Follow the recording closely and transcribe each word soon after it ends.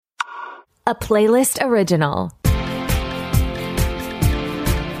a Playlist original.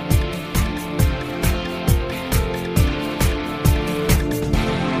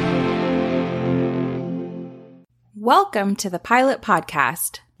 Welcome to the Pilot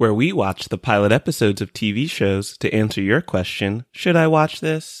Podcast, where we watch the pilot episodes of TV shows to answer your question, should I watch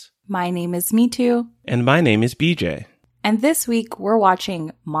this? My name is Me Too. And my name is BJ. And this week we're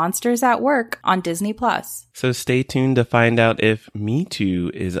watching Monsters at Work on Disney+. So stay tuned to find out if Me Too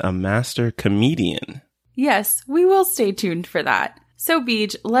is a master comedian. Yes, we will stay tuned for that. So,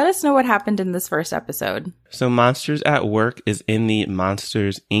 Beej, let us know what happened in this first episode. So Monsters at Work is in the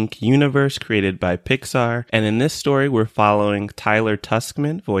Monsters, Inc. universe created by Pixar. And in this story, we're following Tyler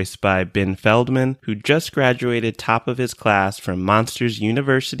Tuskman, voiced by Ben Feldman, who just graduated top of his class from Monsters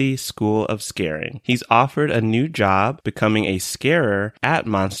University School of Scaring. He's offered a new job becoming a scarer at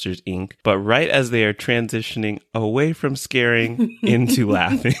Monsters, Inc. But right as they are transitioning away from scaring into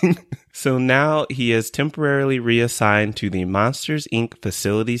laughing. So now he is temporarily reassigned to the Monsters, Inc.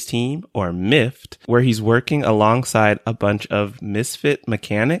 Facilities Team, or MIFT, where he's working alongside a bunch of misfit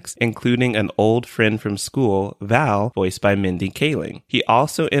mechanics, including an old friend from school, Val, voiced by Mindy Kaling. He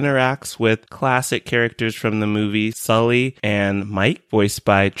also interacts with classic characters from the movie, Sully and Mike, voiced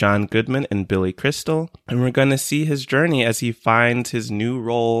by John Goodman and Billy Crystal. And we're going to see his journey as he finds his new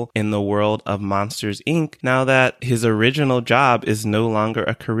role in the world of Monsters, Inc. now that his original job is no longer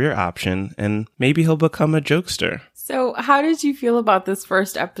a career option. And maybe he'll become a jokester. So how did you feel about this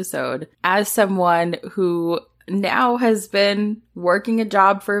first episode as someone who now has been working a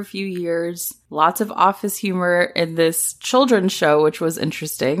job for a few years, lots of office humor in this children's show, which was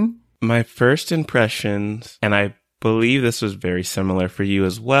interesting? My first impressions, and I believe this was very similar for you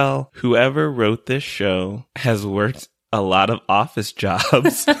as well, whoever wrote this show has worked a lot of office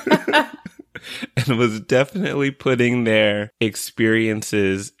jobs. And was definitely putting their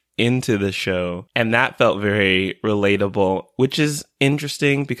experiences into the show. And that felt very relatable, which is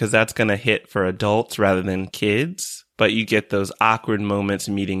interesting because that's going to hit for adults rather than kids. But you get those awkward moments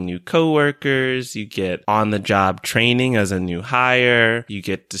meeting new coworkers. You get on-the-job training as a new hire. You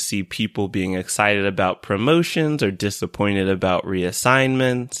get to see people being excited about promotions or disappointed about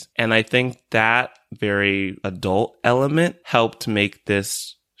reassignments. And I think that very adult element helped make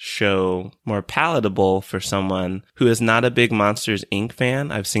this show more palatable for someone who is not a big Monsters, Inc.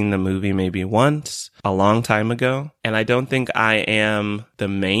 fan. I've seen the movie maybe once, a long time ago, and I don't think I am the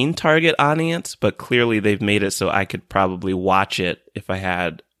main target audience, but clearly they've made it so I could probably watch it if I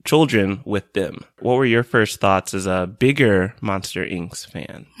had children with them. What were your first thoughts as a bigger Monster, Inc.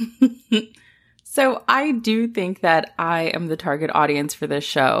 fan? So I do think that I am the target audience for this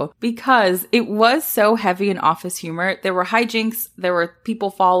show because it was so heavy in office humor. There were hijinks, there were people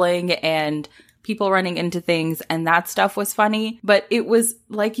falling and people running into things, and that stuff was funny. But it was,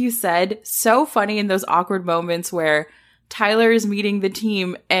 like you said, so funny in those awkward moments where Tyler is meeting the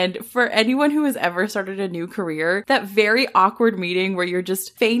team. And for anyone who has ever started a new career, that very awkward meeting where you're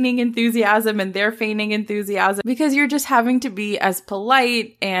just feigning enthusiasm and they're feigning enthusiasm because you're just having to be as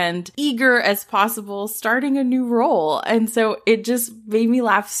polite and eager as possible starting a new role. And so it just made me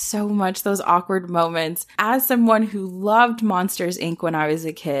laugh so much, those awkward moments. As someone who loved Monsters, Inc. when I was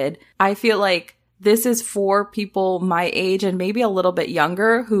a kid, I feel like this is for people my age and maybe a little bit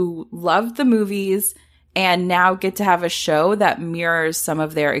younger who loved the movies and now get to have a show that mirrors some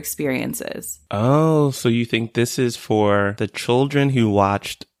of their experiences. Oh, so you think this is for the children who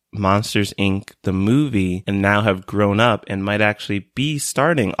watched Monsters, Inc., the movie, and now have grown up and might actually be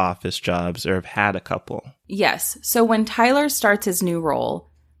starting office jobs or have had a couple? Yes. So when Tyler starts his new role,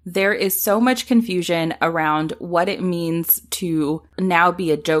 there is so much confusion around what it means to now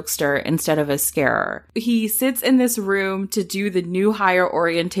be a jokester instead of a scarer. He sits in this room to do the new hire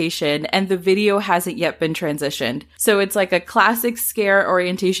orientation, and the video hasn't yet been transitioned. So it's like a classic scare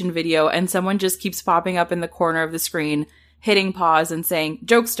orientation video, and someone just keeps popping up in the corner of the screen, hitting pause and saying,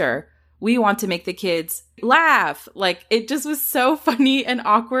 "Jokester, we want to make the kids laugh." Like, it just was so funny and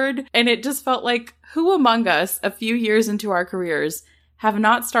awkward, and it just felt like, who among us, a few years into our careers, have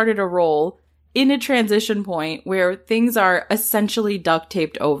not started a role in a transition point where things are essentially duct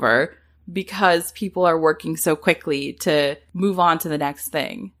taped over because people are working so quickly to move on to the next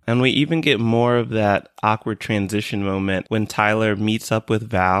thing. And we even get more of that awkward transition moment when Tyler meets up with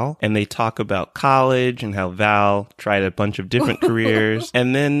Val and they talk about college and how Val tried a bunch of different careers.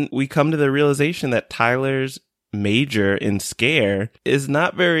 And then we come to the realization that Tyler's major in scare is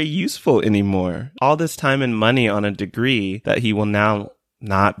not very useful anymore. All this time and money on a degree that he will now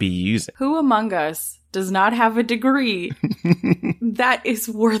not be using. Who among us does not have a degree that is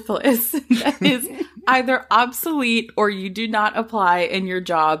worthless? That is either obsolete or you do not apply in your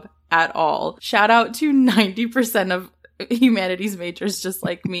job at all. Shout out to 90% of humanities majors just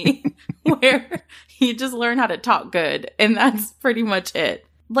like me, where you just learn how to talk good, and that's pretty much it.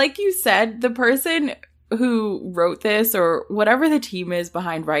 Like you said, the person who wrote this, or whatever the team is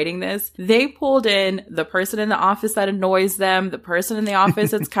behind writing this, they pulled in the person in the office that annoys them, the person in the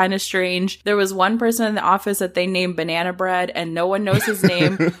office that's kind of strange. There was one person in the office that they named Banana Bread, and no one knows his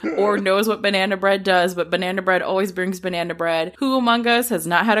name or knows what Banana Bread does, but Banana Bread always brings banana bread. Who among us has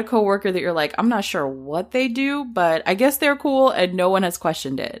not had a coworker that you're like, I'm not sure what they do, but I guess they're cool, and no one has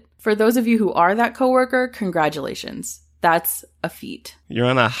questioned it? For those of you who are that coworker, congratulations. That's a feat. You're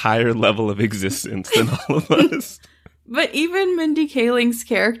on a higher level of existence than all of us. But even Mindy Kaling's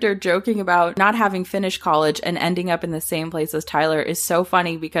character joking about not having finished college and ending up in the same place as Tyler is so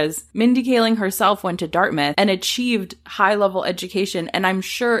funny, because Mindy Kaling herself went to Dartmouth and achieved high-level education, and I'm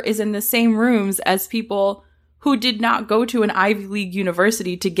sure is in the same rooms as people who did not go to an Ivy League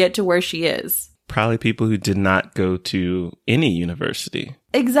university to get to where she is. Probably people who did not go to any university.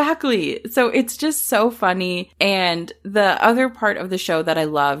 Exactly. So it's just so funny. And the other part of the show that I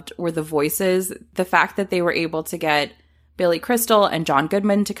loved were the voices. The fact that they were able to get Billy Crystal and John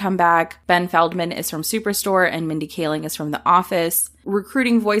Goodman to come back. Ben Feldman is from Superstore and Mindy Kaling is from The Office.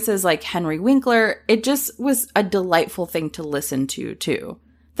 Recruiting voices like Henry Winkler. It just was a delightful thing to listen to, too.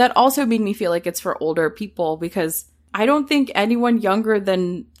 That also made me feel like it's for older people, because I don't think anyone younger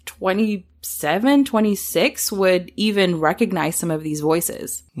than 27, 26 would even recognize some of these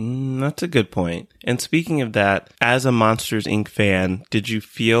voices. That's a good point. And speaking of that, as a Monsters, Inc. fan, did you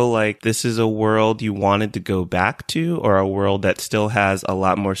feel like this is a world you wanted to go back to, or a world that still has a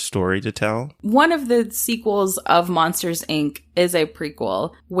lot more story to tell? One of the sequels of Monsters, Inc. is a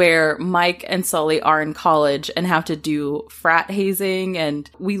prequel where Mike and Sully are in college and have to do frat hazing, and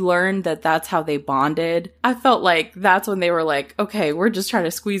we learned that that's how they bonded. I felt like that's when they were like, okay, we're just trying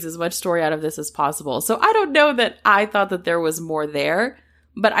to squeeze as much story out of this as possible. So I don't know that I thought that there was more there,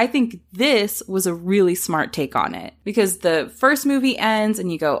 but I think this was a really smart take on it, because the first movie ends and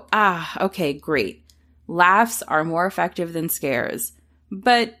you go, okay, great. Laughs are more effective than scares.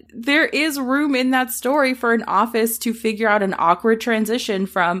 But there is room in that story for an office to figure out an awkward transition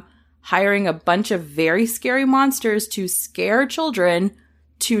from hiring a bunch of very scary monsters to scare children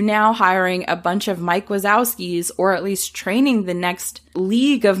to now hiring a bunch of Mike Wazowskis, or at least training the next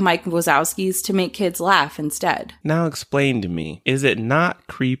league of Mike Wazowskis to make kids laugh instead. Now explain to me, is it not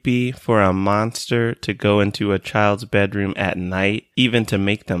creepy for a monster to go into a child's bedroom at night, even to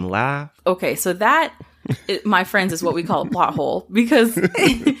make them laugh? Okay, so that, my friends, is what we call a plot hole, because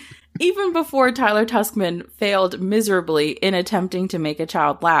even before Tyler Tuskman failed miserably in attempting to make a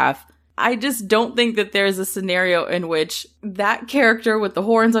child laugh, I just don't think that there's a scenario in which that character with the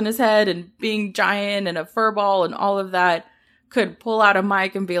horns on his head and being giant and a furball and all of that could pull out a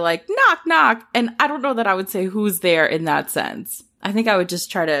mic and be like, knock, knock. And I don't know that I would say who's there in that sense. I think I would just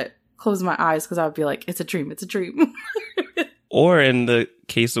try to close my eyes, because I would be like, it's a dream, it's a dream. Or in the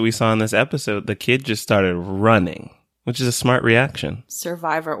case that we saw in this episode, the kid just started running, which is a smart reaction.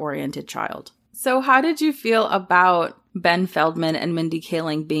 Survivor-oriented child. So how did you feel about Ben Feldman and Mindy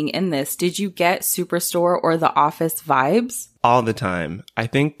Kaling being in this? Did you get Superstore or The Office vibes? All the time. I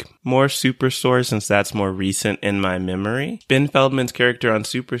think more Superstore, since that's more recent in my memory. Ben Feldman's character on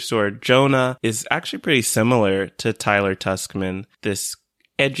Superstore, Jonah, is actually pretty similar to Tyler Tuskman. This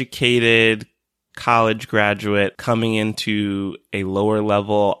educated college graduate coming into a lower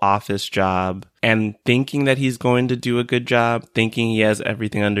level office job and thinking that he's going to do a good job, thinking he has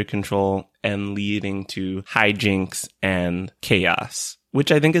everything under control, and leading to hijinks and chaos,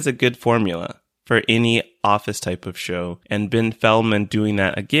 which I think is a good formula for any office type of show. And Ben Feldman doing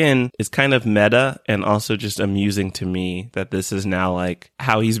that again is kind of meta, and also just amusing to me that this is now like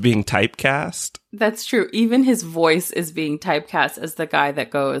how he's being typecast. That's true. Even his voice is being typecast as the guy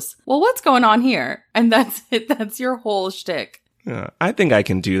that goes, well, what's going on here? And that's it. That's your whole shtick. Yeah, I think I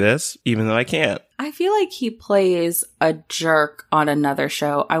can do this, even though I can't. I feel like he plays a jerk on another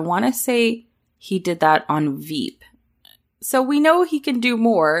show. I want to say he did that on Veep. So we know he can do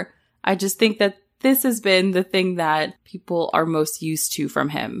more. I just think that this has been the thing that people are most used to from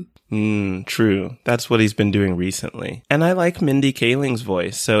him. True. That's what he's been doing recently. And I like Mindy Kaling's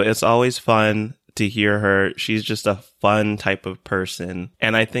voice, so it's always fun to hear her. She's just a fun type of person.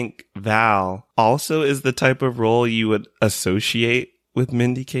 And I think Val also is the type of role you would associate with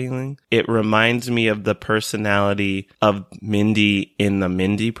Mindy Kaling. It reminds me of the personality of Mindy in the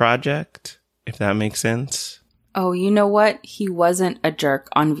Mindy Project, if that makes sense. Oh, you know what? He wasn't a jerk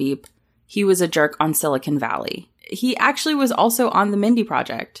on Veep. He was a jerk on Silicon Valley. He actually was also on the Mindy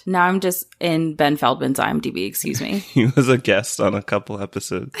Project. Now I'm just in Ben Feldman's IMDb, excuse me. He was a guest on a couple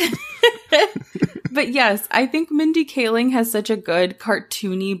episodes. But yes, I think Mindy Kaling has such a good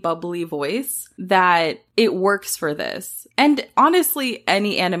cartoony, bubbly voice that it works for this. And honestly,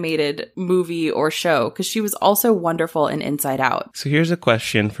 any animated movie or show, because she was also wonderful in Inside Out. So here's a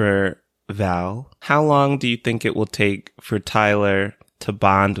question for Val. How long do you think it will take for Tyler to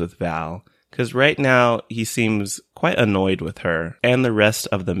bond with Val? Because right now, he seems quite annoyed with her and the rest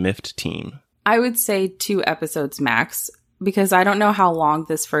of the MIFT team. I would say 2 episodes max, because I don't know how long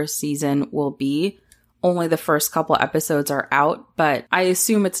this first season will be. Only the first couple episodes are out, but I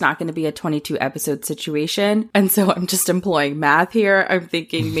assume it's not going to be a 22 episode situation. And so I'm just employing math here. I'm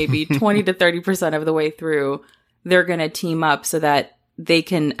thinking maybe 20 to 30% of the way through, they're going to team up so that they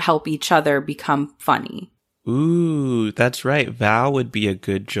can help each other become funny. Ooh, that's right. Val would be a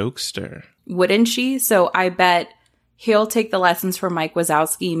good jokester. Wouldn't she? So I bet he'll take the lessons from Mike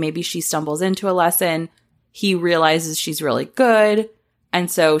Wazowski. Maybe she stumbles into a lesson. He realizes she's really good, and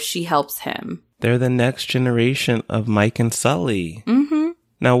so she helps him. They're the next generation of Mike and Sully. Mm-hmm.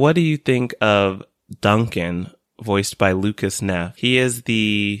 Now, what do you think of Duncan, voiced by Lucas Neff? He is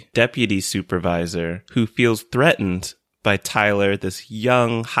the deputy supervisor who feels threatened by Tyler, this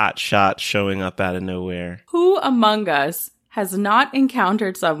young hotshot showing up out of nowhere. Who among us has not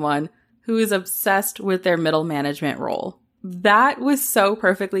encountered someone who is obsessed with their middle management role? That was so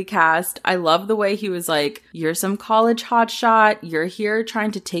perfectly cast. I love the way he was like, you're some college hotshot. You're here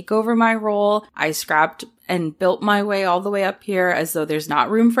trying to take over my role. I scrapped and built my way all the way up here as though there's not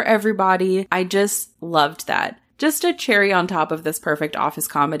room for everybody. I just loved that. Just a cherry on top of this perfect office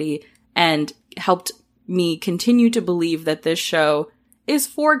comedy, and helped me continue to believe that this show is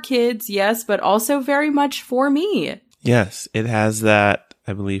for kids, yes, but also very much for me. Yes, it has that,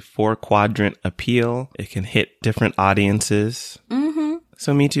 I believe, 4-quadrant appeal. It can hit different audiences. Mm-hmm.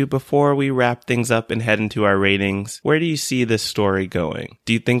 So Me Too, before we wrap things up and head into our ratings, where do you see this story going?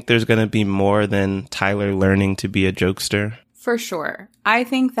 Do you think there's going to be more than Tyler learning to be a jokester? For sure. I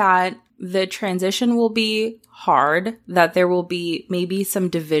think that the transition will be hard, that there will be maybe some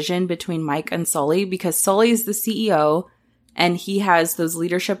division between Mike and Sully, because Sully is the CEO and he has those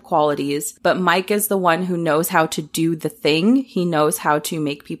leadership qualities, but Mike is the one who knows how to do the thing. He knows how to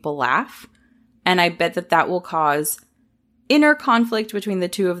make people laugh. And I bet that that will cause inner conflict between the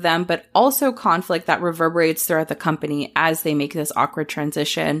two of them, but also conflict that reverberates throughout the company as they make this awkward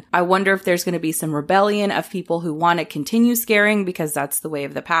transition. I wonder if there's going to be some rebellion of people who want to continue scaring because that's the way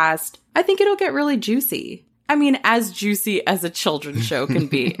of the past. I think it'll get really juicy. I mean, as juicy as a children's show can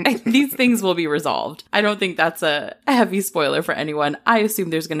be. These things will be resolved. I don't think that's a heavy spoiler for anyone. I assume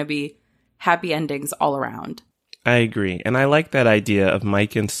there's going to be happy endings all around. I agree. And I like that idea of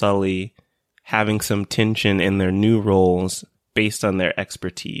Mike and Sully having some tension in their new roles based on their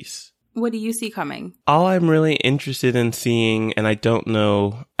expertise. What do you see coming? All I'm really interested in seeing, and I don't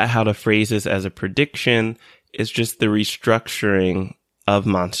know how to phrase this as a prediction, is just the restructuring of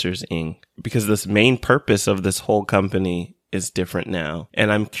Monsters, Inc. Because this main purpose of this whole company is different now.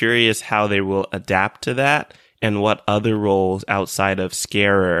 And I'm curious how they will adapt to that and what other roles outside of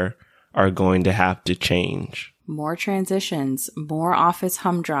Scarer are going to have to change. More transitions, more office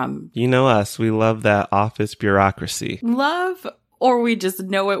humdrum. You know us, we love that office bureaucracy. Love, or we just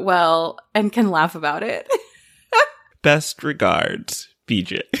know it well and can laugh about it. Best regards,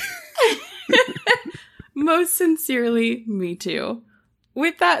 BJ. Most sincerely, me too.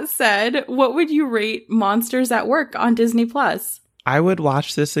 With that said, what would you rate Monsters at Work on Disney+? I would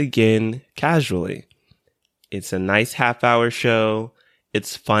watch this again casually. It's a nice half-hour show.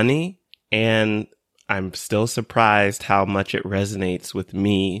 It's funny, and I'm still surprised how much it resonates with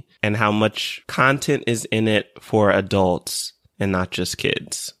me and how much content is in it for adults and not just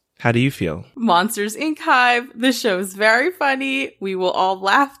kids. How do you feel? Monsters, Inc. Hive. The show's very funny. We will all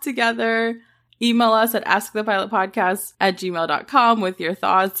laugh together. Email us at askthepilotpodcast@gmail.com with your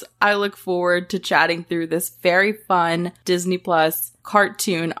thoughts. I look forward to chatting through this very fun Disney Plus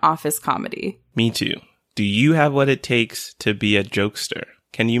cartoon office comedy. Me too. Do you have what it takes to be a jokester?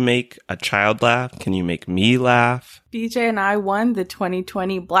 Can you make a child laugh? Can you make me laugh? BJ and I won the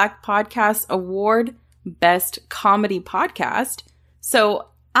 2020 Black Podcast Award, Best Comedy Podcast. So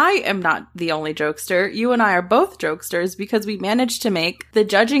I am not the only jokester. You and I are both jokesters because we managed to make the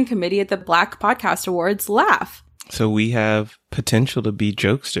judging committee at the Black Podcast Awards laugh. So we have potential to be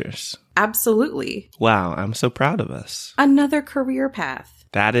jokesters. Absolutely. Wow, I'm so proud of us. Another career path.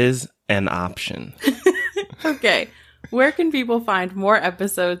 That is an option. Okay. Where can people find more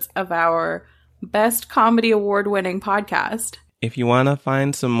episodes of our Best Comedy Award-winning podcast? If you want to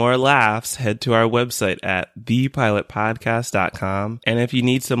find some more laughs, head to our website at thepilotpodcast.com. And if you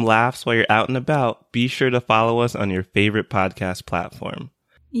need some laughs while you're out and about, be sure to follow us on your favorite podcast platform.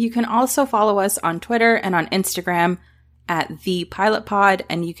 You can also follow us on Twitter and on Instagram at The Pilot Pod,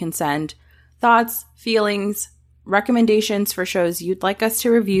 and you can send thoughts, feelings, recommendations for shows you'd like us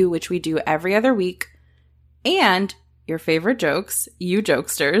to review, which we do every other week, and your favorite jokes, you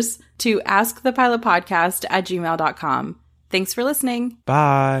jokesters, to askthepilotpodcast@gmail.com. Thanks for listening.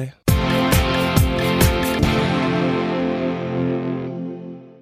 Bye.